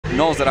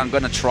knows that I'm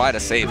going to try to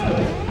save him.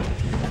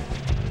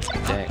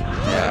 Dang.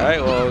 Yeah. All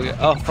right, well,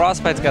 oh,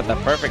 Frostbyte's got the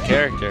perfect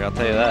character, I'll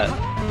tell you that.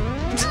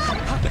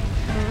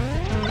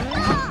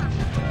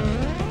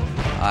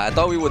 I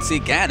thought we would see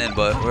Ganon,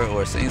 but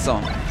we're seeing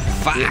some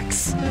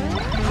Fax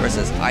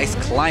versus Ice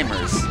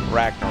Climbers.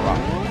 Ragnarok.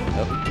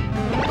 Yep.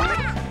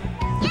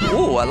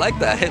 Ooh, I like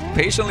that.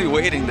 Patiently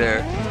waiting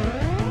there.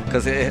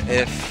 Because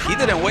if he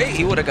didn't wait,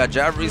 he would have got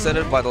jab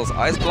resetted by those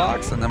ice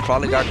blocks and then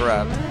probably got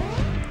grabbed.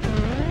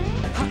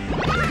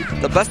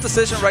 The best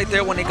decision right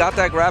there when he got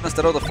that grab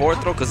instead of the forward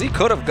throw, because he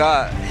could have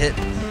got hit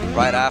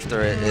right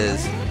after it,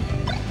 is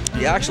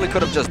he actually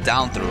could have just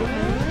down throw.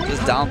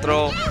 Just down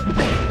throw.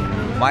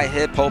 Might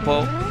hit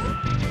Popo.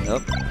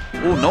 Yep.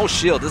 Ooh, no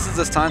shield. This is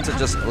his time to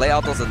just lay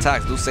out those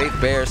attacks. Do safe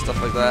bear,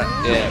 stuff like that.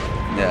 Yeah.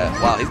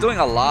 Yeah. Wow, he's doing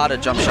a lot of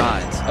jump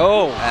shines.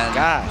 Oh, and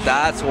gosh.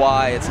 That's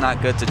why it's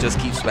not good to just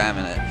keep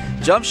spamming it.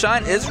 Jump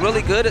shine is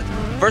really good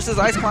versus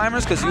ice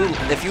climbers because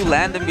if you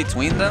land in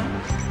between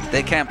them,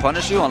 they can't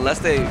punish you unless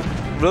they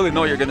really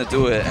know you're going to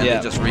do it and they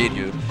just read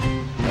you.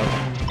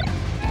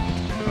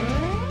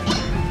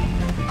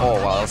 Oh,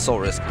 wow, that's so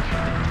risky.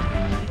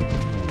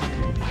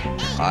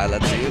 All right,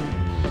 let's see.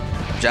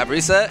 Jab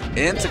reset,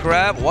 into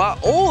grab. Wow.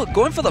 Oh,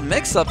 going for the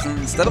mix-ups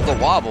instead of the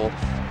wobble. All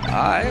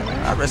right,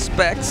 I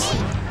respect.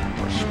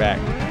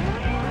 Respect.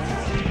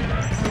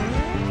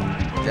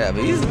 Yeah,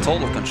 but he's in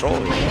total control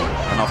here.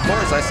 And of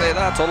course, I say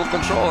that, total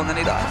control, and then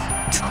he dies.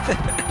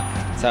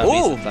 That's how it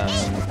be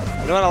sometimes.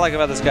 You know what I like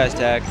about this guy's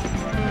tag?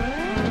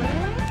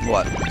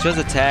 What? He chose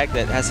a tag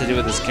that has to do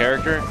with his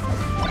character,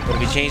 but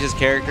if he changed his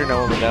character,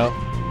 no one would know.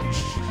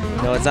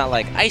 No, it's not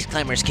like Ice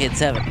Climbers Kid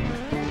 7.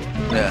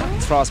 Yeah.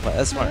 It's Frostbyte.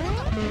 That's smart.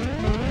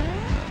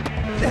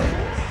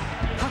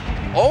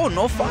 Oh,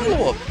 no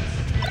follow-up.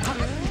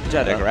 He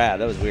tried to grab.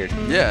 That was weird.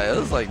 Yeah, it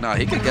was like, nah,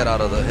 he could get out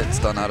of the hit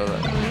stun out of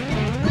that.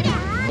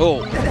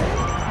 Oh.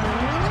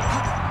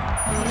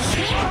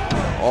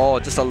 Oh,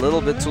 just a little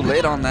bit too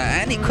late on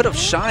that. And he could have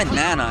shined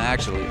Nana,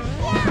 actually.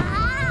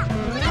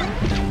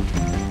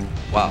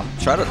 Wow.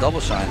 Try to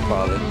double shine,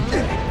 probably.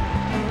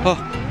 Oh.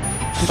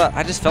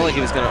 I just felt like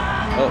he was going to...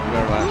 Oh,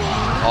 never mind.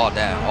 Oh,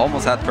 damn.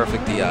 Almost had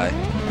perfect DI.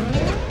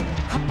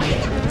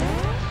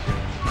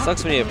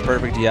 Sucks when you have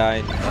perfect DI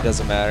and it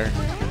doesn't matter.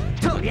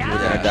 You're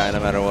going to die no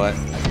matter what.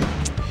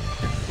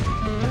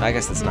 I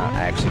guess it's not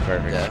actually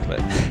perfect, but...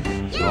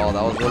 Oh,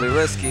 that was really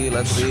risky.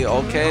 Let's see.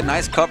 Okay,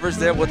 nice coverage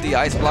there with the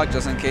ice block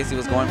just in case he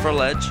was going for a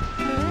ledge.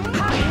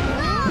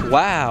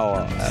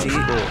 Wow. See,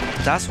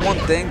 that's one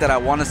thing that I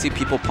want to see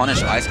people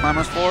punish ice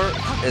climbers for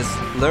is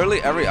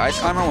literally every ice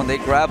climber, when they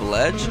grab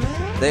ledge,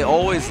 they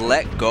always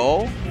let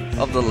go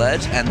of the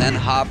ledge and then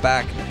hop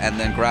back and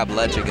then grab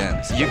ledge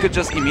again. So you could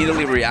just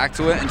immediately react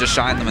to it and just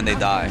shine them and they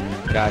die.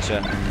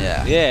 Gotcha.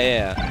 Yeah.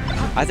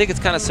 Yeah. I think it's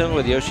kind of similar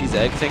with Yoshi's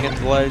egg thing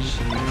into the ledge.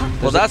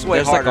 Well, that's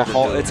way harder like a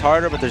hole. to do. It's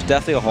harder, but there's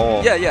definitely a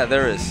hole. Yeah,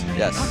 there is.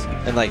 Yes.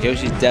 And like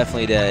Yoshi's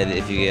definitely dead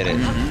if you get it.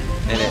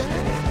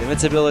 And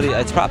invincibility,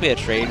 it's probably a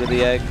trade with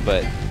the egg,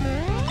 but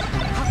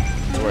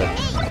it's worth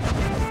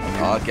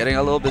it. Getting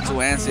a little bit too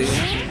antsy.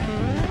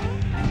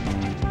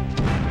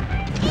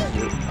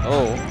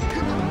 Oh,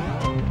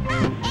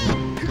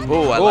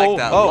 I like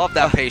that. Love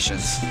that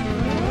patience.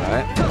 All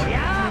right.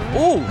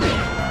 Ooh,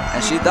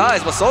 and she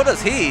dies, but so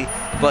does he.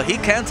 But he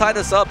can tie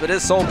this up. It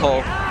is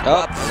Soulpo.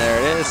 Oh, there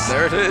it is.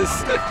 There it is.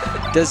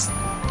 Does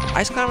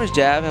Ice Climber's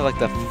jab have like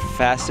the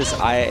fastest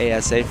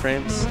IASA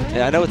frames?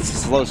 And I know it's a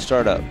slow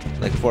startup,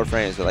 like 4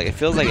 frames, but like it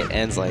feels like it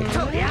ends like...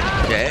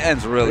 Yeah, it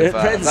ends really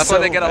fast. That's why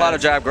they get a lot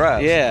of jab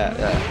grabs. Yeah.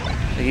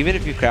 Like, even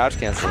if you crouch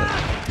cancel it.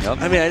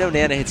 Yep. I mean, I know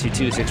Nana hits you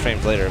too 6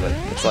 frames later, but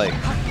it's like,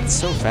 it's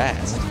so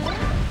fast.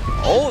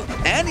 Oh,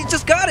 and he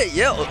just got it.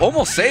 Yeah,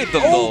 almost saved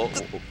him though.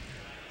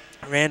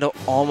 Randall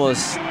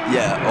almost...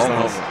 Yeah,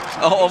 almost.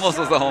 Oh, almost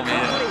was the homie,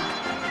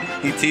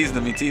 yeah. He teased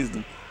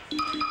him.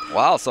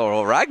 Wow,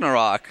 so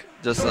Ragnarok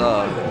just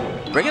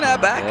bringing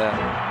that back.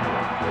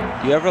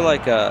 Yeah. You ever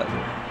like a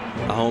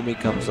homie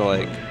comes to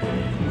like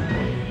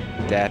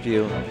dap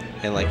you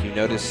and like you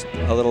notice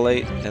a little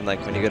late and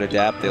like when you go to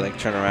dap they like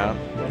turn around?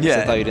 Yeah.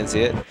 So I thought you didn't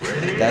see it.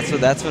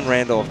 That's when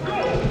Randall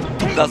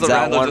comes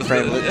out 1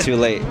 frame too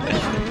late.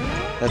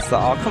 That's the,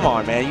 oh, come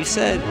on, man. You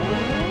said...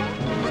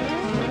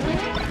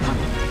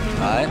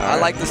 I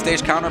like the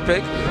stage counter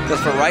pick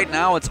because for right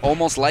now it's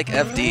almost like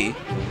FD.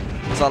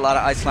 So a lot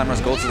of ice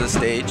climbers go to this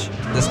stage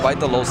despite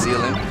the low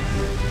ceiling.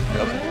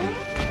 Yep.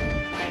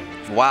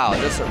 Wow,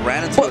 just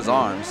ran into his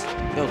arms.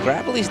 Yo,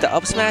 grab at least the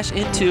up smash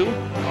into.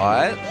 All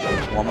right,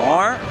 one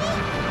more.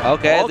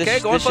 Okay,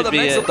 going for the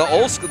mix of the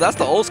old school. That's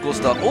the old school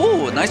stuff.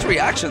 Ooh, nice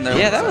reaction there.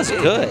 Yeah, that was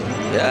good.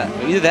 Yeah.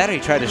 Either that or he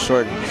tried to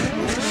shorten.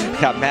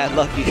 Got mad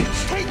lucky.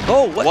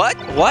 Oh, what?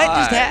 What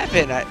just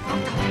happened?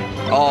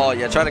 Oh,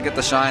 yeah, try to get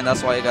the shine.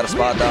 That's why you got to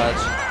spot dodge.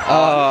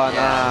 Oh,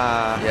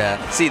 nah.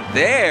 Yeah. See,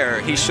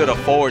 there he should have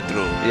forward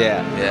through.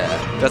 Yeah.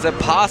 Yeah. Because it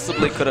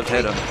possibly could have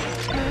hit him.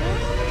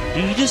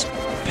 Do you just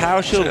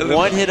power shield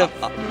one hit of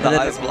and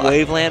then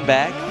waveland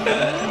back?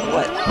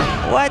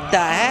 What the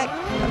heck?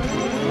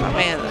 Oh,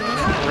 man,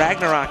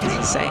 Ragnarok is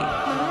insane.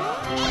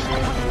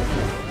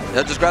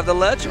 He'll just grab the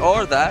ledge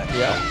or that.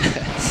 Yeah.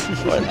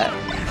 Or that.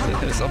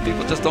 Some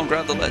people just don't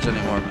grab the ledge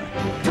anymore, man.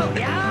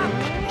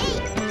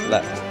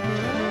 Left.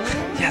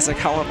 Yes, I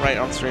got one right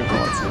on stream for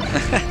once.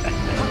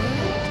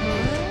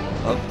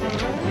 Oh.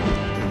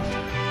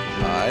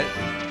 All right.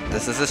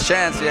 This is his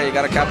chance. Yeah, you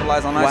got to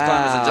capitalize on ice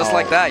climbers. And just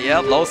like that,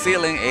 yep, low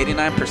ceiling,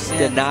 89%.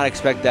 Did not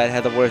expect that.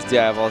 Had the worst DI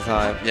of all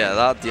time. Yeah,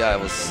 that DI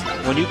was...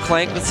 When you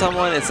clank with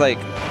someone, it's like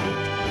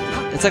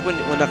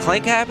when a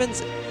clank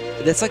happens,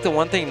 that's like the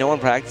one thing no one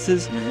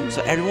practices.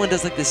 So everyone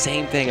does like the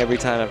same thing every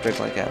time after a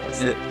clank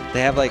happens. Yeah.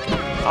 They have like,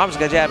 oh, I'm just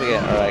gonna jab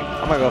again, or like,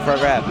 I'm gonna go for a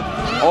grab.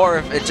 Or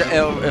if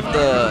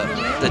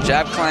the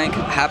jab clank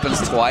happens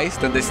twice,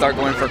 then they start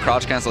going for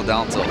crouch cancel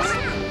down tilts.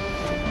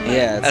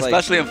 Yeah, it's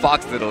especially in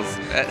Fox Diddles.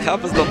 It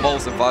happens the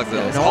most in Fox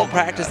Diddles. No one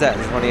practice that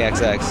in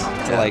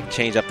 20XX to like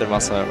change up their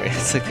muscle memory.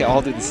 It's like they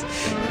all do this.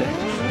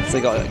 It's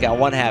like got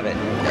one habit.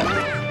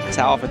 Yeah.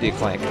 So how often do you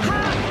clank?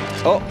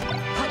 Oh.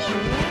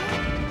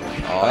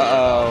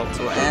 Uh-oh.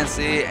 To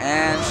Ansi,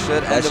 and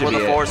should end it with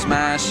a forward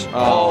smash.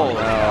 Oh,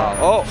 no.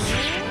 Oh.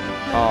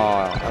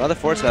 Oh, another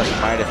forward smash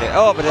might have hit.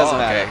 Oh, but it doesn't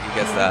matter. Okay, he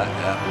gets that.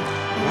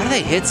 Yeah. Why do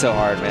they hit so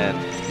hard, man?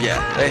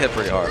 Yeah, they hit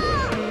pretty hard.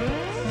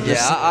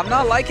 Yeah, I'm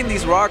not liking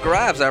these raw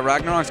grabs that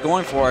Ragnarok's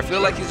going for. I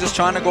feel like he's just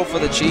trying to go for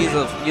the cheese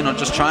of, you know,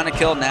 just trying to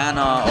kill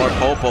Nana or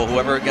Popo,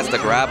 whoever gets the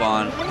grab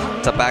on,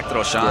 to back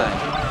throw Shine.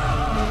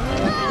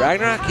 Yeah.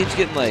 Ragnarok keeps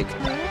getting, like,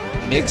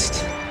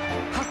 mixed.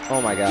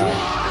 Oh, my God.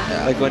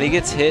 Yeah. Like, when he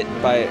gets hit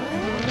by,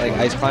 like,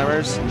 ice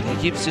climbers, he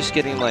keeps just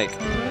getting, like,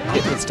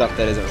 hit with stuff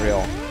that isn't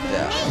real.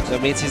 Yeah. So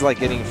it means he's like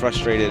getting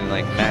frustrated and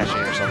like mashing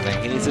or something.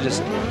 He needs to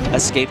just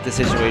escape the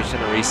situation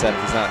and reset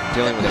if he's not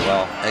dealing with it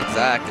well.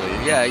 Exactly.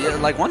 Yeah,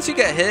 like once you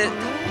get hit,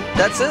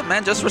 that's it,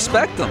 man. Just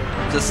respect them.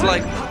 Just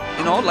like,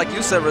 you know, like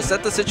you said,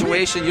 reset the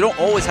situation. You don't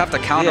always have to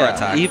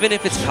counterattack. Yeah, even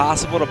if it's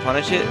possible to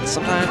punish it,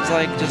 sometimes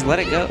like just let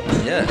it go.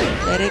 Yeah.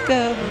 Let it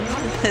go.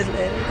 Let it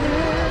go.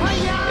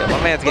 Yeah,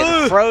 my man's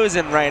getting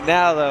frozen right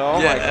now though.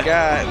 Oh my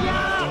God.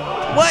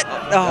 What?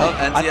 Oh,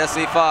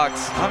 NTSC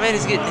Fox. My man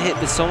is getting hit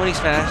with so many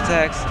smash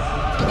attacks.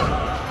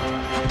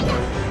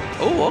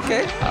 Oh,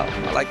 okay.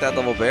 I like that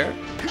double bear.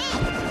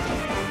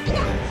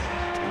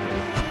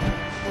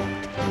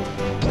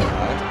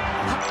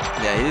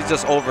 Yeah, he's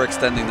just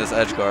overextending this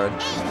edge guard.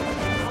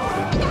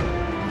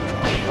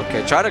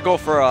 Okay, try to go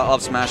for a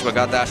up smash, but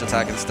got dash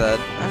attack instead.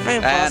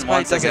 And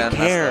once again,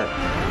 doesn't care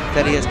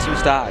that he has 2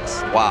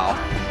 stocks. Wow.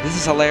 This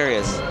is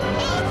hilarious.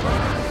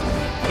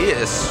 He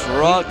is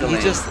struggling.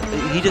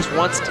 He just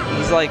wants to,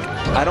 he's like,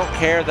 I don't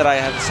care that I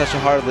have such a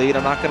hard lead.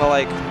 I'm not going to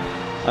like,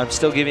 I'm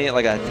still giving it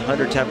like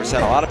 110%. A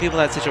lot of people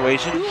in that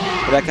situation,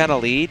 with that kind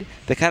of lead,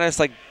 they kind of just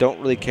like don't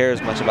really care as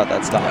much about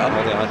that stock.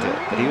 Holding onto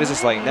it. But he was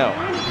just like, no,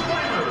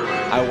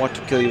 I want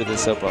to kill you with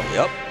this Sopo.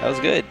 Yep. That was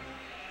good.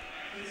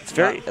 It's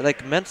very,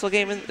 like mental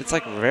gaming, it's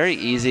like very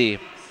easy.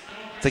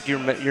 It's like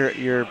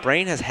your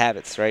brain has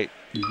habits, right?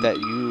 That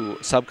you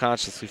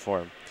subconsciously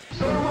form.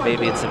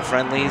 Maybe it's in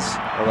friendlies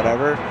or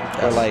whatever,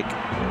 or like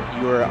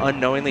you're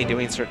unknowingly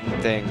doing certain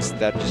things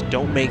that just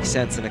don't make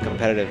sense in a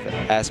competitive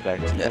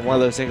aspect. Yeah. And one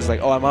of those things is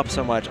like, oh, I'm up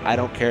so much, I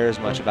don't care as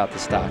much about the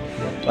stock.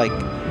 Like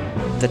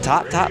the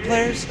top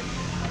players,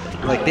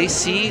 like they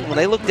see, when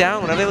they look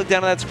down, whenever they look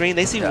down at that screen,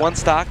 they see one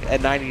stock at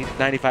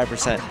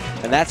 90–95%,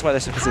 and that's why they're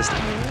so consistent.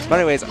 But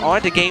anyways,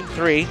 on to game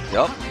 3.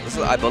 Yep,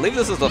 I believe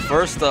this is the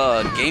first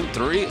game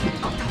 3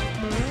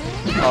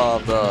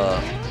 of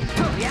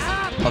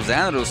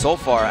Xanadu so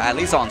far, at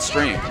least on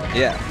stream.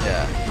 Yeah.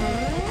 Yeah.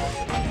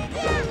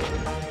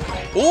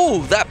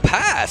 Ooh, that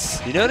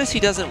pass! You notice he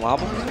doesn't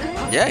wobble?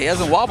 Yeah, he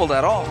hasn't wobbled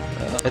at all.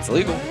 It's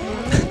legal.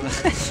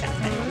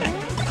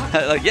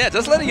 Like, yeah,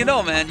 just letting you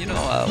know, man. You know,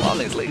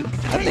 wobbling's legal.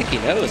 I think he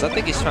knows. I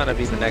think he's trying to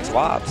be the next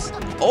Wobbs.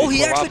 Oh,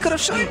 he actually could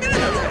have shined Nana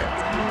there.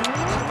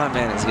 My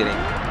man is getting...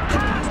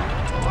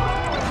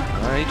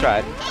 he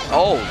tried.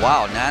 Oh,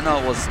 wow. Nana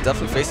was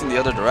definitely facing the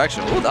other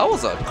direction. Ooh, that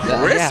was a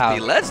crispy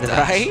ledge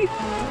dash. Right?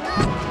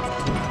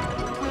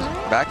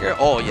 Back air?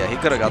 Oh, yeah, he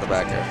could have got the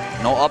back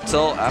air. No up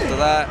tilt after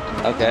that.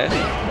 Okay.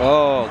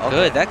 Oh, okay.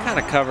 Good. That kind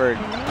of covered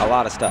a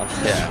lot of stuff.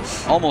 Yeah,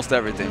 almost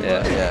everything.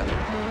 Yeah, yeah.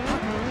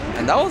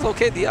 And that was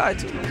okay DI,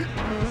 too.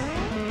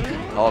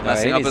 Oh,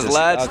 messing up his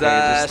ledge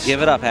dash. Just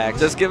give it up, Hax.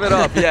 Just give it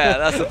up. Yeah,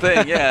 that's the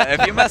thing. Yeah,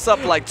 if you mess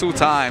up like 2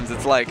 times,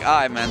 it's like, all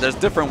right, man, there's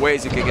different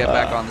ways you can get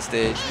back on the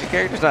stage. Your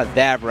character's not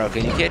that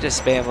broken. You can't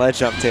just spam ledge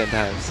jump 10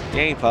 times. You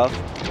ain't Puff.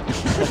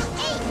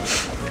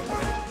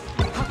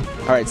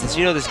 All right, since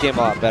you know this game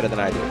a lot better than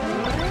I do,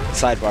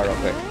 sidebar real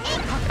quick.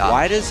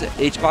 Why does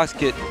HBox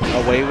get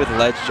away with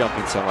ledge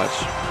jumping so much?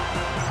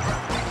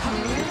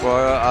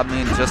 Well, I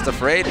mean, just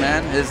afraid,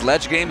 man. His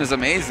ledge game is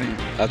amazing.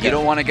 Okay. You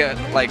don't want to get,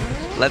 like,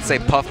 let's say,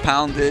 puff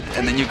pounded,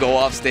 and then you go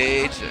off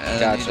stage,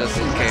 and he just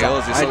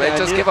KOs you. So they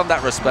just give him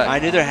that respect. I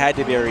knew there had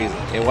to be a reason.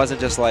 It wasn't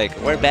just like,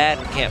 we're bad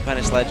and can't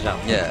punish ledge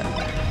jump. Yeah.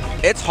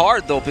 It's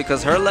hard, though,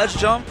 because her ledge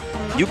jump,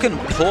 you can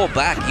pull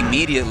back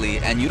immediately,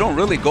 and you don't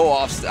really go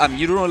off. I mean,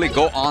 you don't really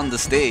go on the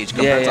stage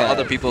compared to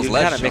other people's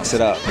ledge jumps. You kind of mix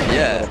it up.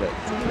 Yeah.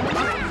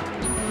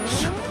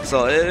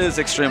 So it is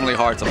extremely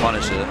hard to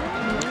punish it.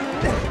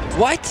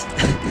 What?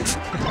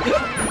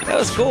 That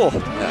was cool.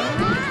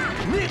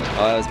 Yeah.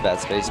 Oh, that was bad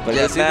space, but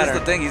yeah, it doesn't matter. That's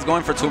the thing. He's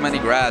going for too many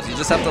grabs. You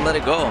just have to let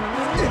it go.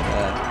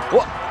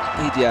 What?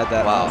 He did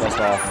that almost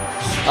off.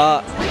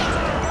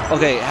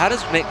 Okay, how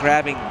does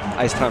grabbing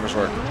ice climbers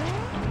work?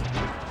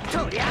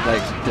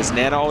 Like, does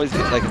Nana always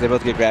get, like, they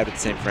both get grabbed at the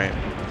same frame?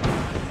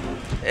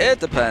 It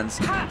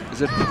depends.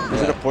 Is it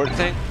a port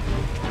thing?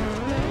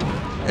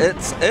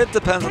 It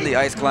depends on the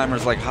ice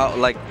climbers, like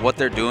what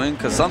they're doing.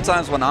 Because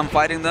sometimes when I'm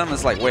fighting them,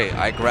 it's like, wait,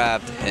 I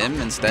grabbed him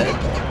instead.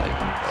 Like,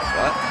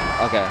 what?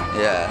 Okay.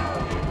 Yeah.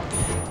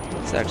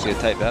 It's actually a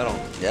tight battle.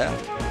 Yeah.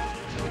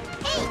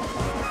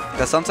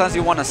 Because sometimes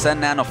you want to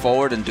send Nana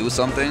forward and do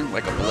something,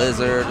 like a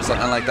blizzard or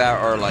something like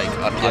that, or like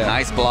a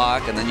nice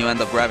block, and then you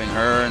end up grabbing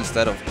her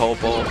instead of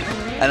Popo.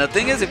 And the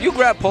thing is, if you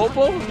grab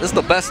Popo, this is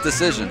the best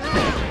decision.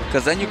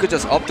 Because then you could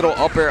just up throw,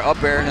 up air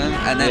him,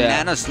 and then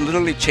Nana's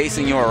literally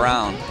chasing you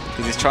around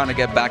because he's trying to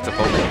get back to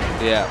Popo.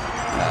 Yeah.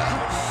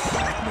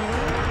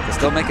 Can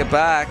still make it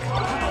back.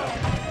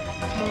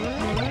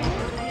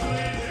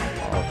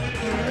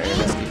 Very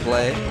risky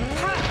play.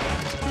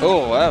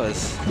 Oh, that was...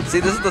 See,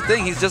 this is the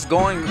thing. He's just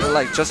going,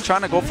 like, just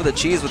trying to go for the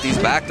cheese with these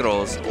back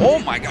throws. Oh,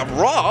 my God.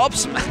 Raw up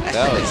smash.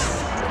 That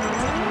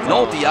was...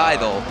 No DI,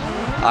 though.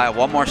 All right,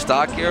 one more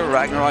stock here.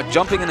 Ragnarok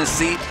jumping in his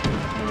seat.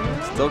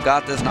 Still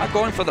got this. Not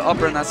going for the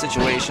upper in that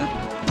situation.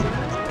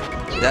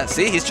 Yeah,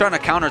 see, he's trying to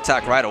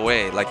counterattack right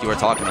away, like you were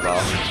talking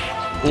about.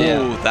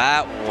 Ooh,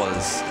 that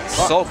was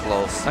so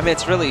close. I mean,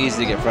 it's really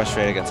easy to get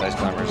frustrated against ice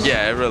climbers.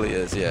 Yeah, it really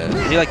is, yeah.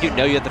 You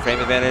know you have the frame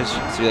advantage,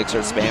 so you like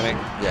start spamming.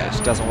 Yeah. It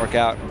just doesn't work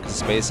out because of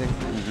spacing.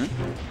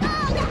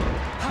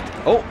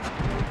 Oh.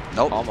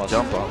 Nope. Almost.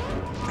 Jump up.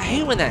 I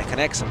hate when that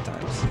connects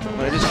sometimes.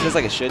 When it just feels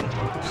like it shouldn't.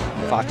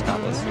 Fox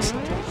combos.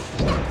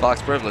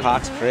 Fox privilege.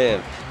 Fox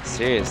priv.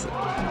 Seriously.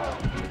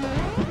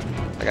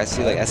 Like I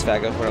see like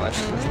SFAG go for it, like,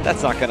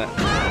 that's not gonna...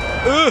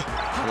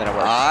 And then it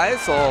works. Alright,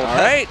 so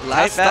alright,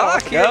 last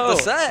stock here of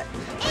the set.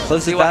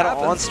 Closest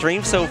battle on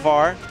stream so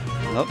far.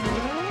 Nope.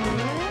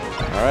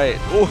 Alright.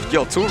 Oh,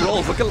 yo, 2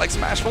 rolls looking like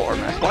Smash 4,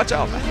 man. Watch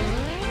out, man.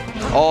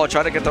 Oh,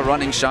 try to get the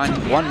running shine.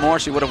 One more,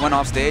 she would have went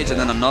off stage, and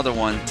then another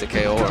one to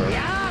KO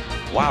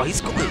her. Wow,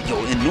 he's going,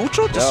 yo, in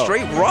neutral, just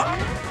straight rock.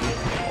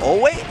 Oh,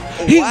 wait.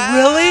 He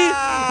really?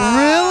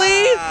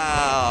 Really?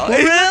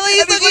 Really?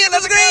 He's looking at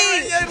the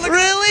screen.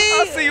 Really?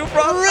 I see you,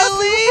 Frostbyte.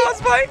 Really?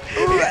 Frostbyte.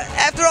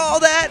 After all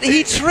that,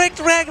 he tricked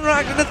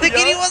Ragnarok into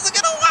thinking he wasn't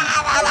gonna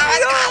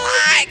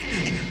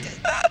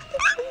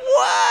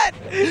What?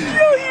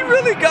 Yo, he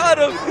really got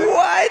him.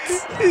 What?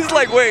 He's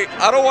like, wait,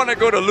 I don't want to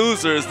go to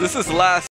losers. This is last.